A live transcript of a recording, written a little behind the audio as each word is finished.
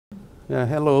Yeah,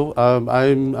 hello, I'm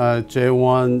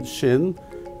Jaiwon Shin.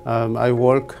 I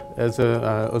work as an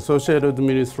Associate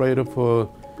Administrator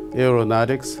for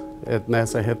Aeronautics at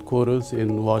NASA headquarters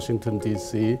in Washington,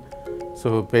 D.C.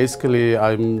 So basically,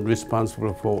 I'm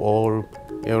responsible for all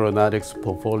aeronautics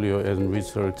portfolio and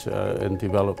research and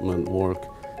development work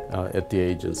at the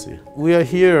agency. We are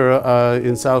here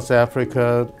in South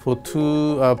Africa for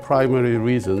two primary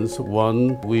reasons.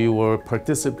 One, we were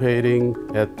participating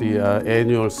at the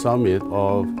annual summit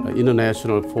of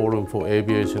International Forum for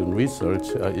Aviation Research,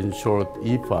 in short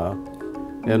IFAR.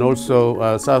 And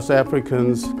also, South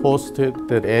Africans hosted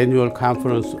that annual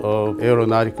conference of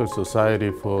Aeronautical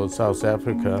Society for South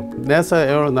Africa. NASA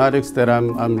Aeronautics that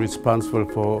I'm responsible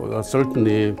for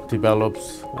certainly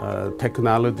develops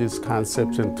technologies,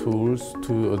 concepts, and tools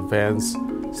to advance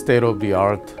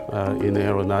state-of-the-art in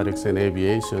aeronautics and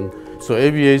aviation. So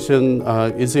aviation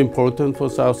is important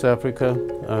for South Africa.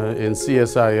 In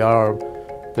CSIR,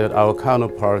 that our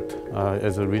counterpart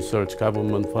as a research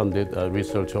government-funded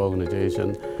research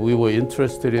organization. We were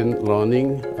interested in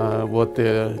learning what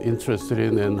they're interested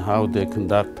in and how they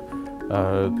conduct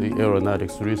the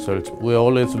aeronautics research. We're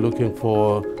always looking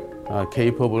for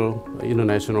capable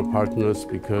international partners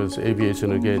because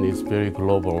aviation, again, is very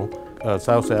global.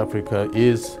 South Africa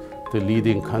is the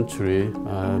leading country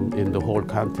in the whole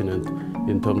continent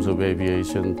in terms of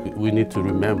aviation. We need to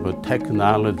remember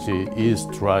technology is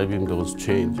driving those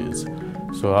changes.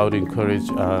 So I would encourage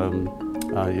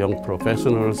young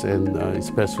professionals and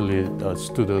especially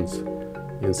students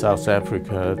in South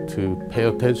Africa to pay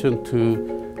attention to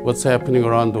what's happening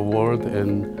around the world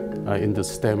and in the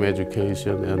STEM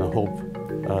education. And I hope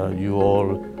you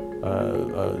all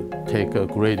take a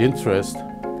great interest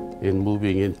in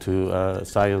moving into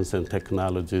science and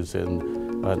technologies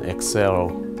and excel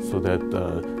so that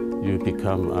you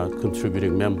become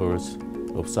contributing members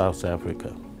of South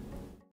Africa.